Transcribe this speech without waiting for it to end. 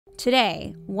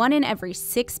Today, 1 in every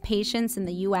 6 patients in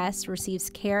the U.S. receives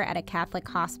care at a Catholic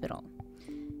hospital.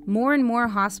 More and more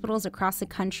hospitals across the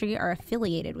country are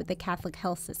affiliated with the Catholic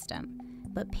health system,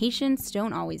 but patients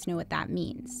don't always know what that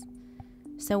means.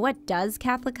 So what does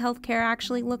Catholic healthcare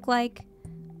actually look like?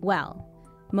 Well,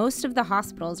 most of the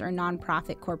hospitals are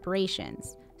nonprofit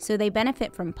corporations, so they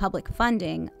benefit from public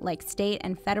funding like state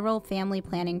and federal family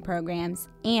planning programs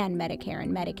and Medicare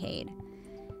and Medicaid.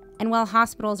 And while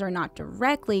hospitals are not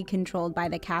directly controlled by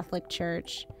the Catholic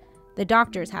Church, the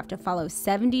doctors have to follow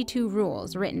 72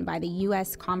 rules written by the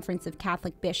U.S. Conference of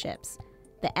Catholic Bishops,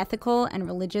 the Ethical and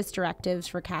Religious Directives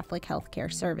for Catholic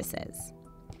Healthcare Services.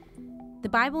 The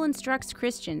Bible instructs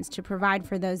Christians to provide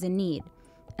for those in need,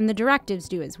 and the directives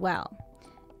do as well.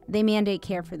 They mandate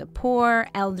care for the poor,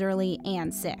 elderly,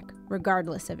 and sick,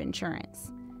 regardless of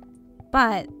insurance.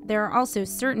 But there are also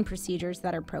certain procedures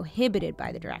that are prohibited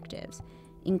by the directives,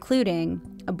 including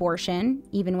abortion,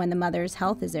 even when the mother's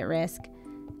health is at risk,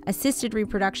 assisted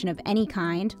reproduction of any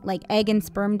kind, like egg and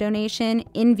sperm donation,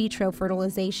 in vitro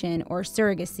fertilization or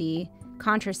surrogacy,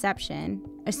 contraception,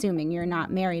 assuming you're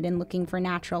not married and looking for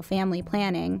natural family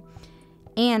planning,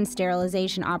 and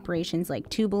sterilization operations like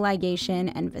tubal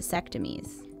ligation and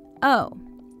vasectomies. Oh,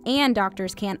 and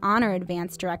doctors can't honor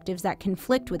advance directives that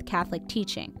conflict with Catholic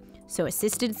teaching, so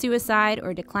assisted suicide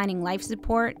or declining life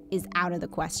support is out of the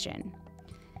question.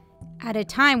 At a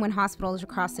time when hospitals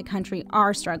across the country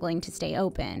are struggling to stay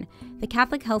open, the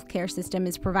Catholic healthcare system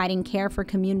is providing care for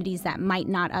communities that might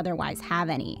not otherwise have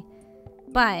any.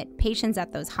 But patients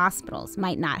at those hospitals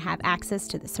might not have access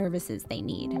to the services they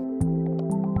need.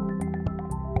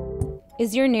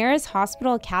 Is your nearest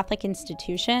hospital a Catholic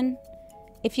institution?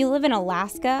 If you live in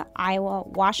Alaska, Iowa,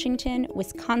 Washington,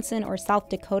 Wisconsin, or South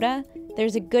Dakota,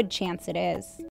 there's a good chance it is.